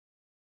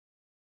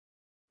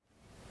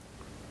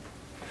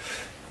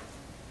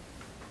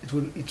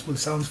it will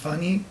sound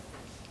funny,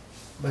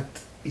 but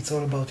it's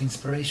all about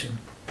inspiration.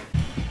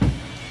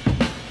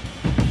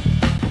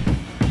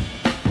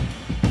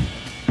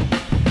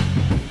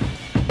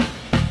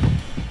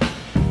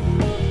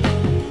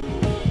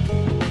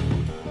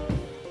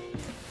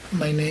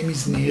 My name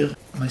is Nir.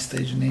 My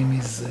stage name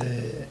is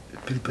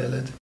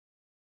Pilpeled.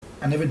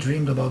 I never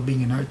dreamed about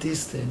being an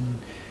artist,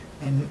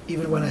 and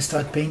even when I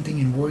started painting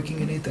and working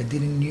in it, I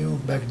didn't knew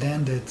back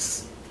then that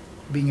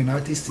being an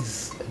artist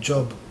is a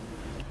job.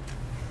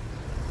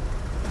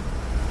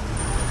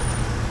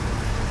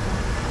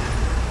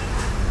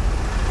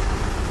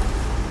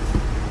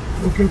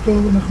 בוקר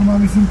טוב, אנחנו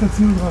מעמיסים את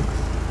הציוד רק.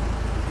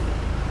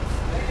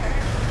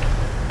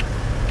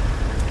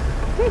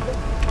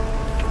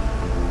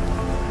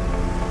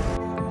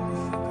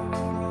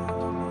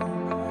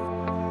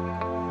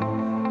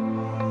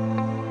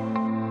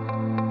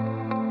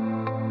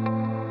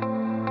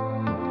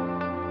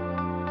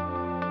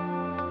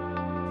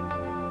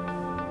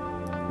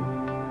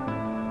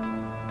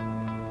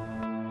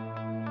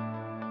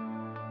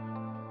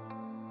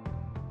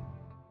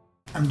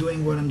 I'm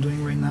doing what I'm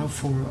doing right now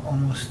for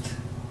almost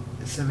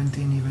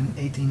 17, even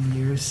 18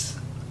 years,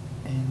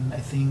 and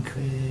I think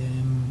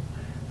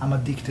I'm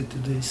addicted to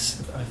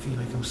this. I feel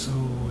like I'm so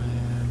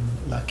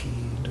lucky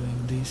doing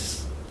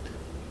this,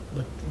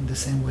 but in the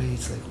same way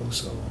it's like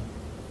also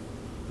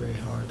very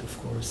hard, of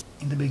course.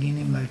 In the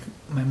beginning, like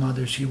my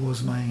mother, she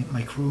was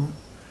my crew.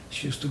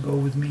 She used to go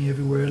with me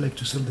everywhere, like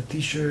to sell the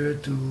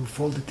t-shirt, to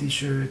fold the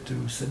t-shirt,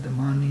 to set the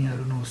money, I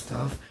don't know,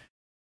 stuff.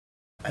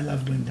 I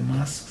love doing the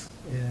masks.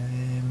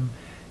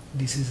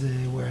 This is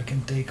where I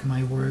can take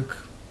my work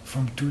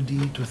from 2D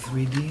to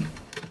 3D.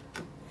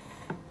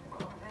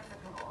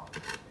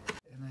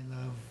 And I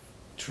love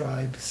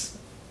tribes,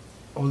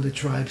 all the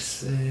tribes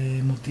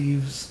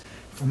motifs,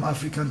 from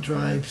African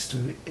tribes to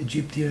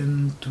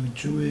Egyptian to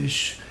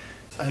Jewish.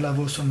 I love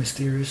also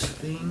mysterious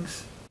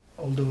things.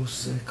 All those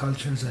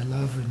cultures I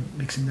love, and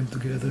mixing them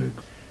together.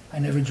 I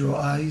never draw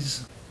eyes.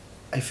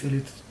 I feel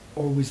it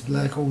always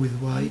black, always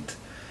white.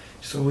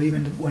 So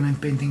even when I'm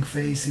painting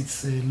face,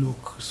 it's a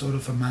look, sort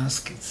of a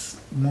mask. It's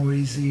more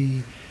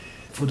easy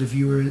for the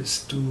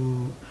viewers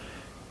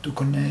to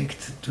connect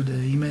to the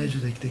image.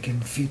 Like they can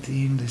fit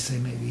in. They say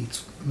maybe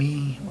it's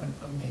me.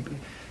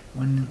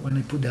 When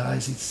I put the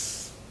eyes,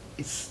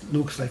 it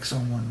looks like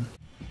someone.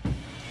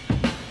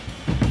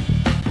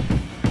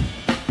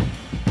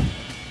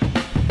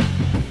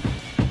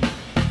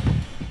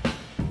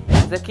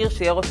 זה קיר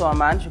שייר אותו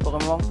אמן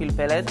שקוראים לו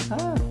פלפלד.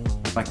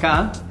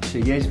 מכאן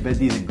שיש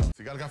בדיזינגוף.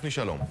 סיגל גפני,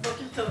 שלום.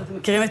 בוקר טוב, אתם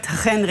מכירים את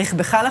אכן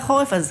ריחבך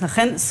לחורף, אז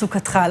אכן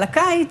סוכתך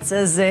לקיץ.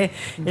 אז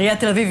עיריית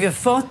תל אביב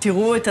יפו,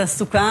 תראו את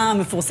הסוכה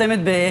המפורסמת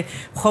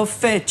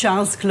בחוף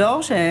צ'ארלס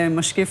קלור,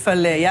 שמשקיף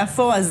על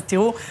יפו. אז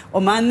תראו,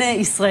 אומן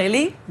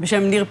ישראלי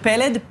בשם ניר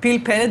פלד,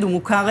 פלפלד, הוא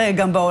מוכר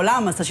גם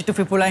בעולם, עשה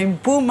שיתופי פעולה עם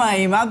פומה,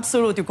 עם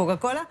אבסולוט, עם קוקה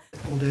קולה.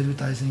 All the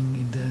advertising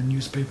in the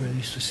newspaper I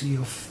used to see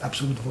of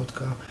Absolute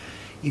vodka,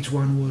 each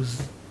one was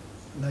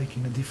like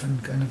in a different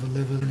kind of a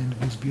level, and it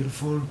was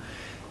beautiful.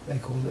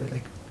 Like all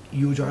the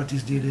huge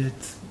artists did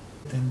it.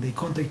 Then they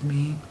contacted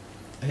me.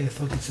 I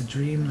thought it's a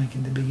dream. Like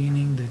in the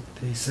beginning, that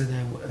they said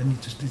I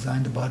need to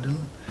design the bottle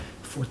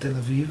for Tel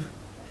Aviv.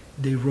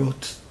 They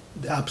wrote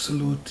the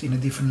Absolute in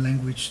a different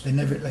language. They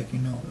never,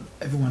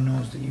 everyone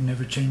knows that you're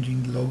never changing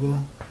the logo.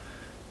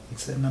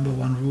 It's the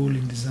 #1 rule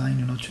in design.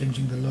 You're not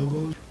changing the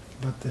logo.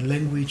 But the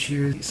language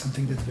here is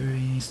something that's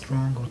very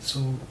strong. So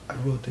I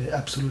wrote the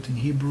Absolute in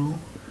Hebrew,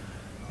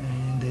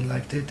 and they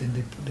liked it, and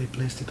they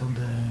placed it on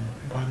the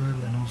bottle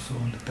and also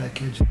on the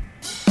package.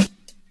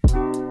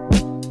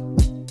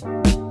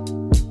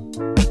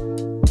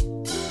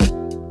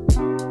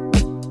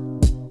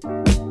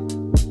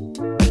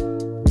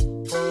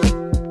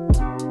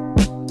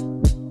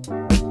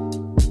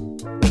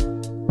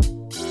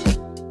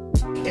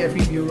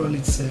 Every mural,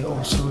 it's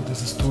also,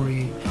 there's a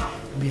story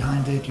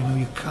behind it. You know,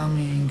 you're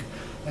coming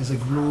as a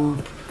group,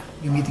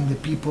 you're meeting the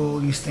people,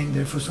 you're staying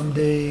there for some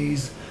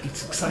days.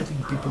 It's exciting.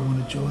 People want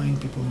to join,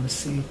 people want to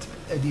see it.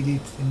 I did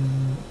it in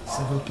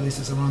several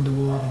places around the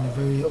world, and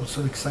very also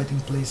exciting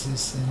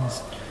places. And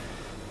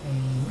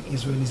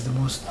Israel is the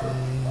most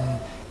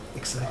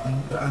exciting.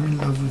 I'm in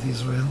love with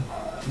Israel.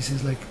 This is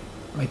like,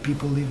 my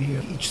people live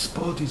here. Each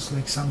spot is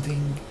like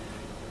something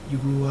you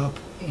grew up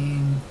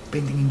in.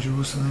 Painting in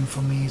Jerusalem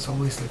for me is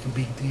always like a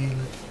big deal.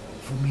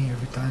 For me,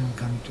 every time I'm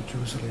coming to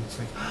Jerusalem, it's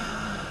like,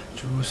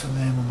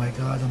 Jerusalem, oh my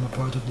God, I'm a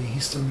part of the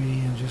history.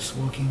 I'm just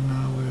walking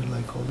now where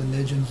like all the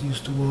legends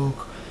used to walk,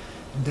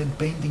 and then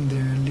painting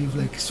there and live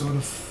like sort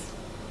of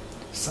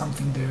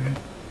something there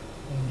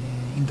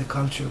in the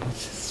culture,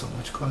 which is so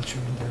much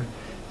culture in there.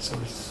 So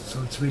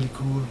it's really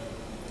cool.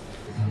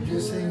 I'm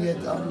just saying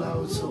it out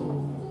loud, so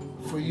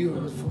for you,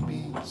 not for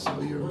me, so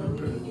you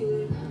remember,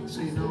 so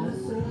you know.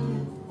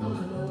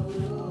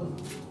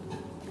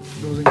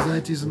 Those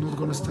anxieties are not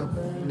gonna stop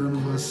none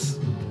of us.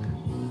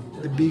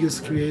 The biggest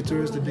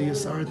creators, the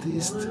biggest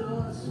artists,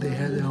 they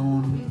had their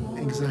own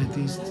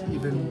anxieties,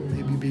 even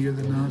maybe bigger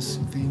than us.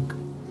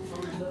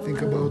 Think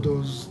about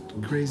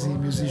crazy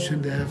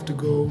musicians. They have to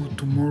go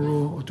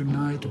tomorrow or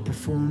tonight to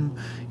perform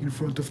in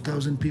front of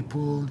 1,000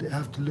 people. They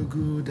have to look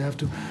good. They have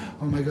to,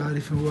 oh my God,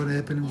 if what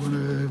happened, I'm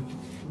gonna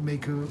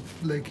make a,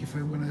 like if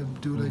I'm gonna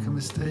do like a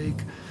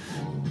mistake,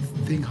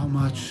 think how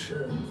much,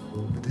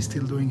 but they're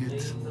still doing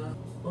it.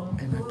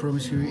 And I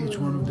promise you, each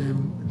one of them,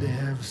 they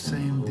have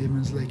same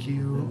demons like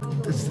you.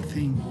 That's the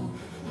thing.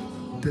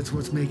 That's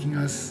what's making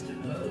us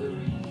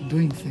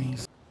doing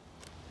things.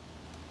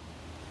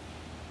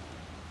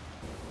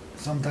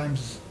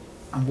 Sometimes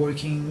I'm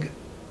working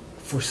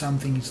for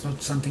something. It's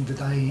not something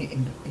that I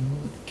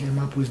came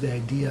up with the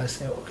idea. I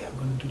say, okay, I'm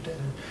going to do that.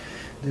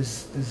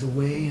 There's a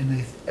way, and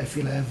I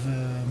feel I have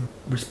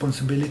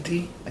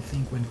responsibility. I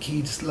think when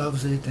kids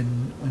loves it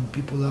and when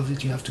people love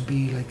it, you have to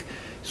be like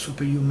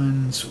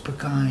superhuman, super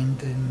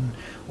kind, and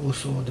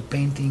also the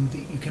painting.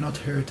 You cannot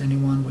hurt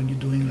anyone when you're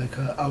doing like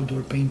an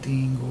outdoor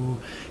painting, or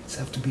it's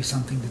have to be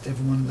something that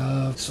everyone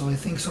loves. So I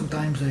think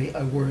sometimes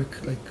I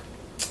work like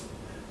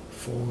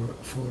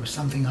for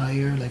something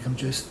higher, like I'm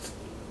just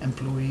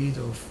employed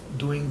of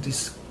doing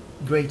this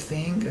great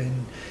thing,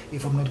 and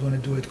if I'm not going to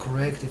do it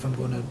correct, if I'm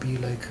going to be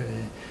like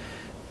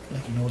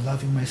you know,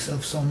 loving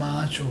myself so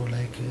much, or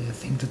like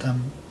think that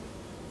I'm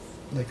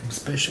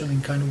special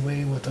in kind of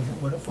way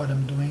what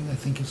I'm doing, I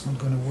think it's not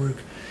going to work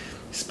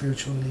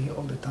spiritually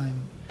all the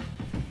time.